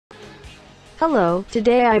Hello,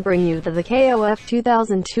 today I bring you the KOF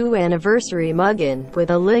 2002 anniversary mugen,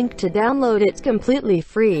 with a link to download it completely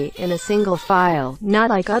free, in a single file,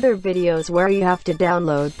 not like other videos where you have to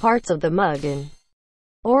download parts of the mugen.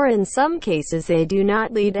 Or in some cases they do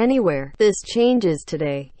not lead anywhere. This changes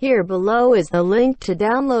today. Here below is the link to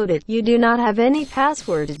download it. You do not have any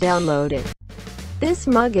password to download it. This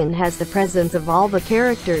mugen has the presence of all the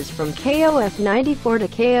characters from KOF 94 to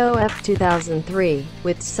KOF 2003,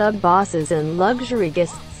 with sub-bosses and luxury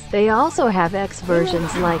guests. They also have X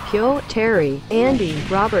versions like Kyo, Terry, Andy,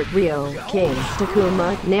 Robert, Rio, King,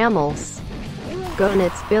 Takuma, Namels,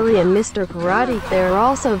 Gonitz, Billy and Mr. Karate. There are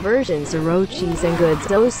also versions Orochi's and Good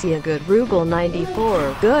Zosia, Good Rugal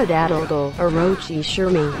 94, Good Adolgo, Orochi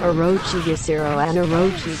Shermie, Orochi Yasiro and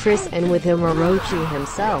Orochi Chris, and with him Orochi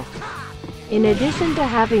himself. In addition to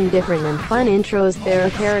having different and fun intros, there are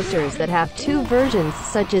characters that have two versions,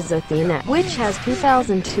 such as Athena, which has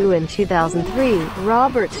 2002 and 2003,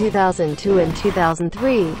 Robert 2002 and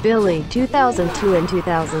 2003, Billy 2002 and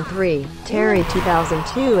 2003, Terry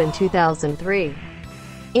 2002 and 2003,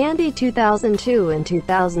 Andy 2002 and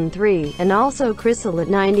 2003, and also Crystal at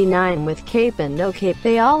 99 with cape and no cape.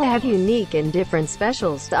 They all have unique and different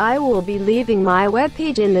specials. I will be leaving my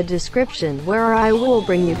webpage in the description, where I will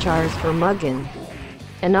bring you chars for mugen,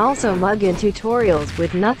 and also mugen tutorials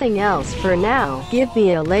with nothing else for now. Give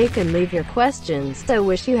me a like and leave your questions. I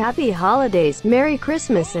wish you happy holidays, Merry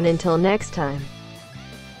Christmas, and until next time.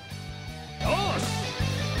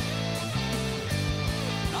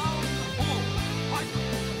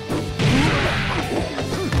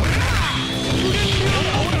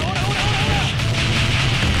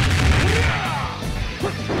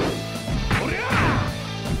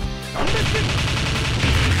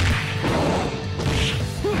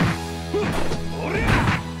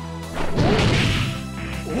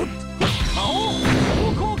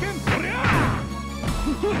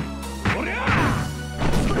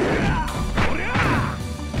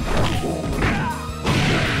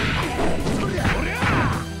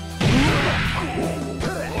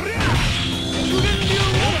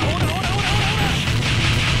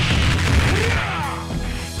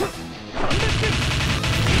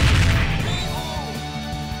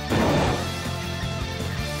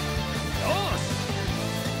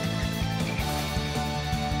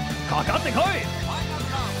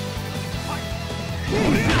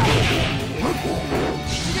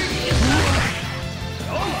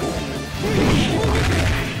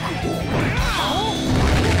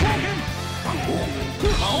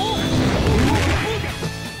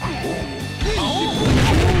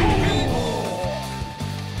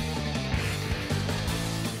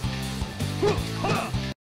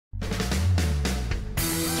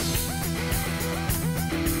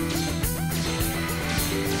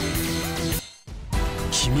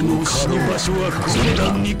君の死の場所は困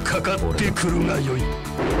難にかかってくるがよい。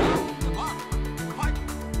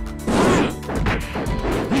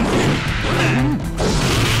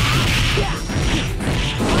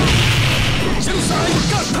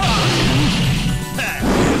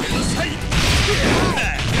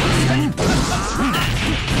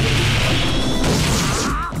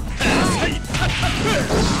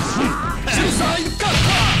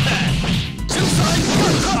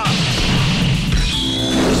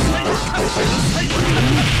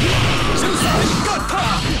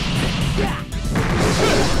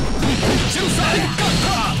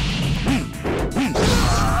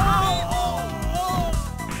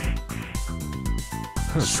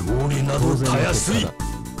勝利などたやすい。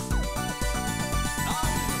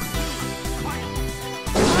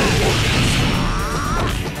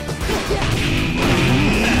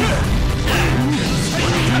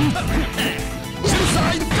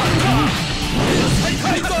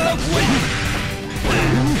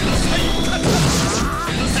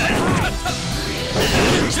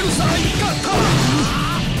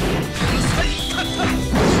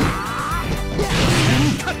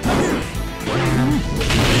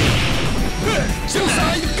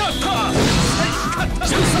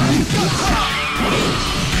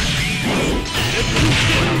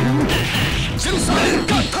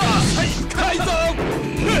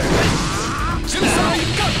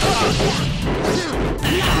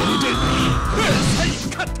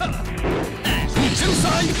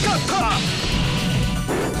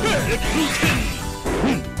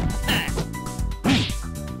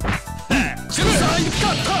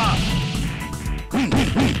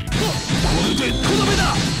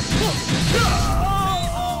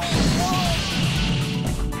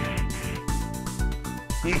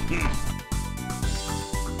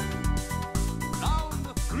Round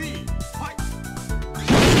 3, fight!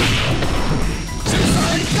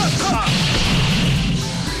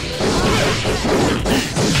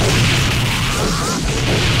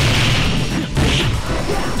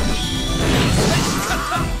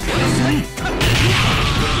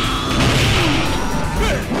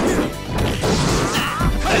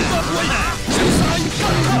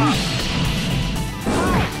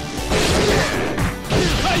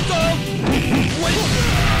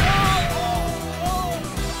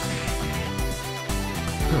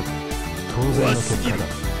 き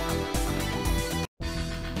る。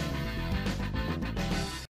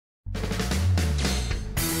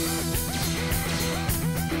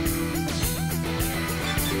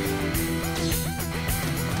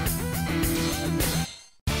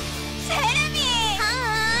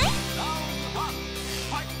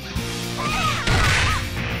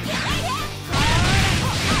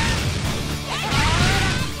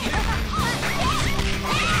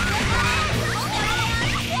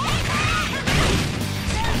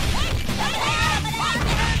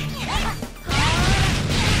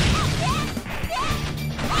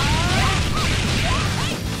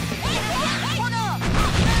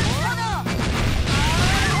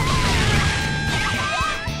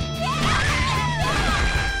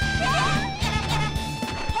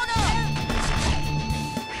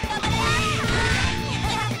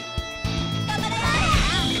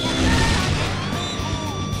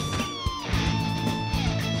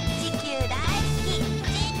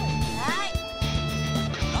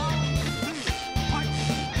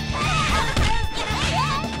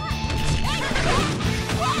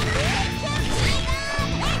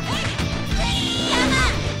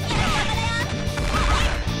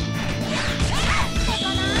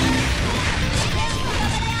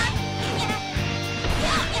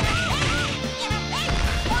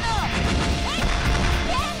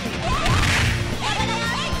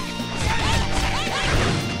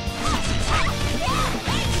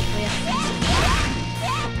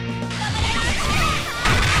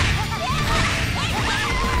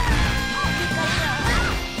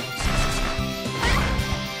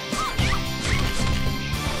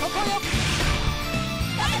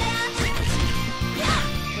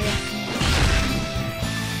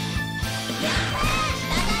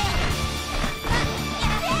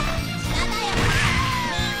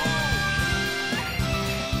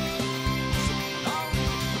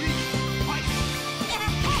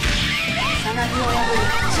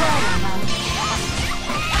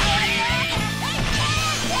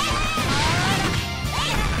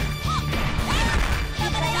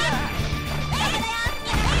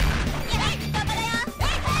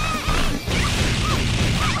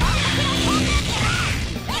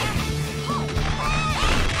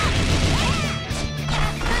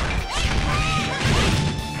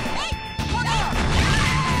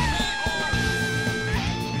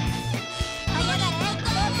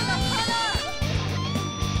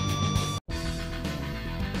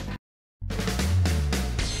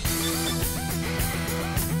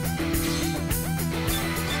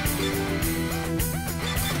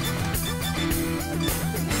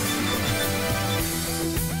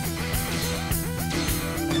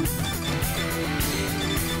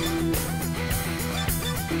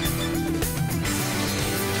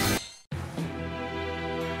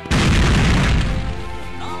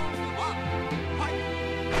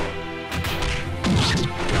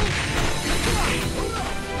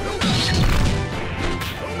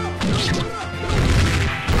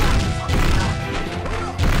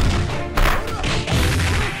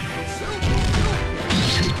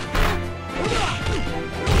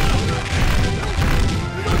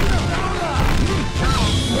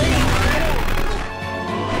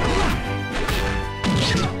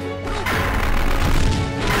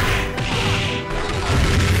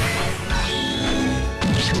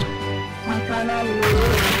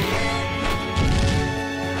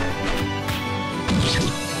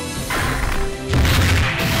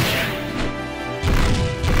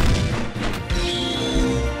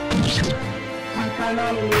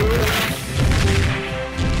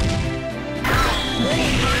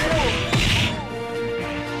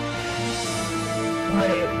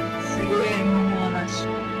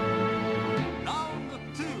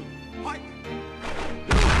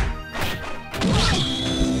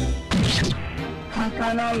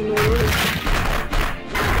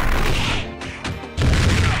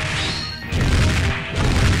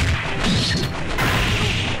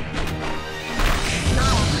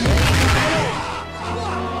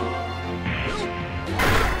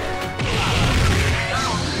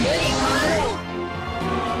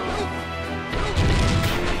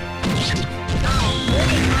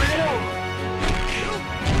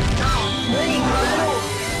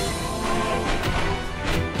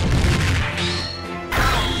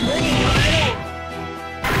Ready,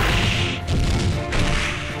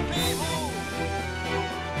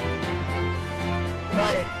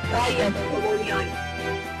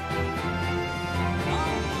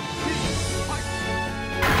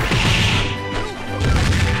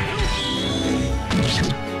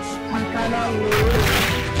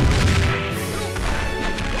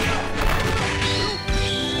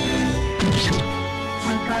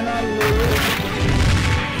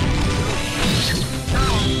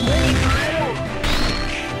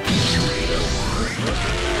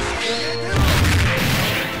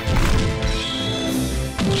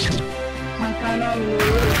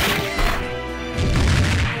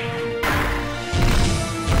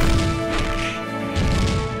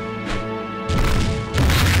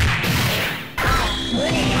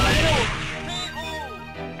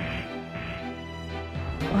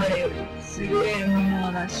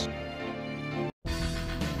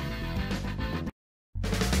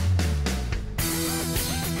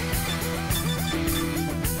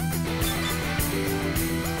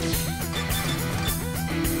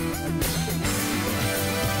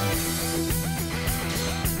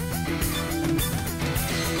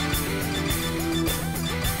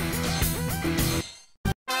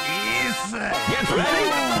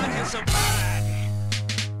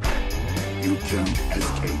 Legend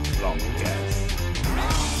escaped from death.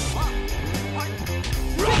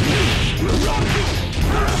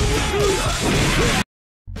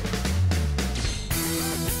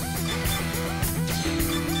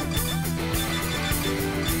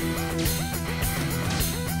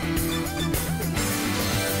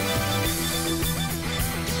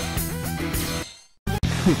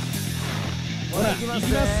ほら、行きます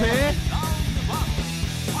ぜ。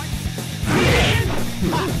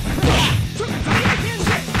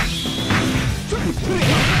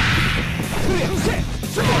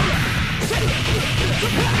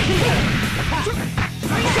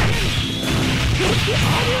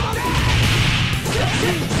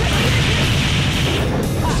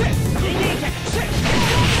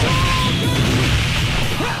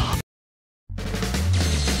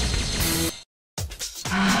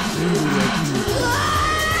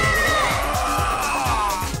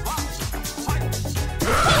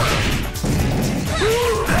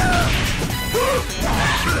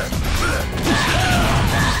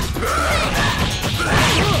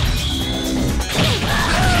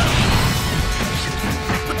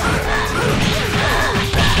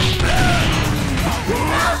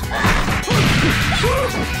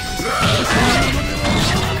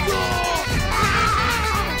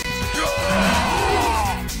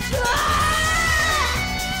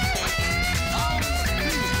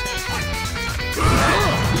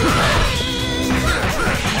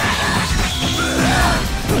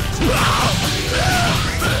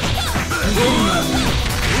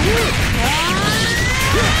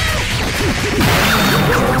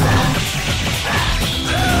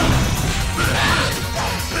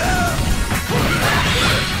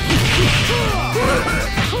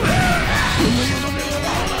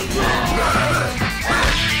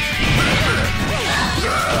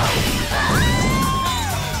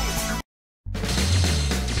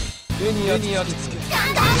手に焼き付ける。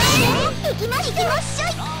行きましょい。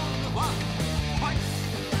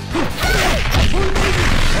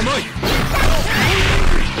甘い。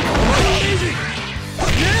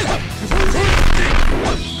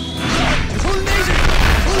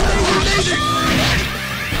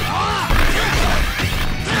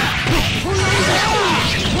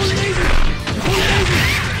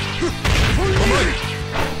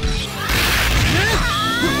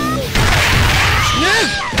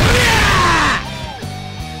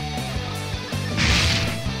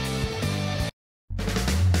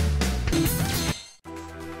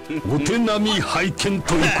お手並み拝見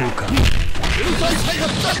といこうか。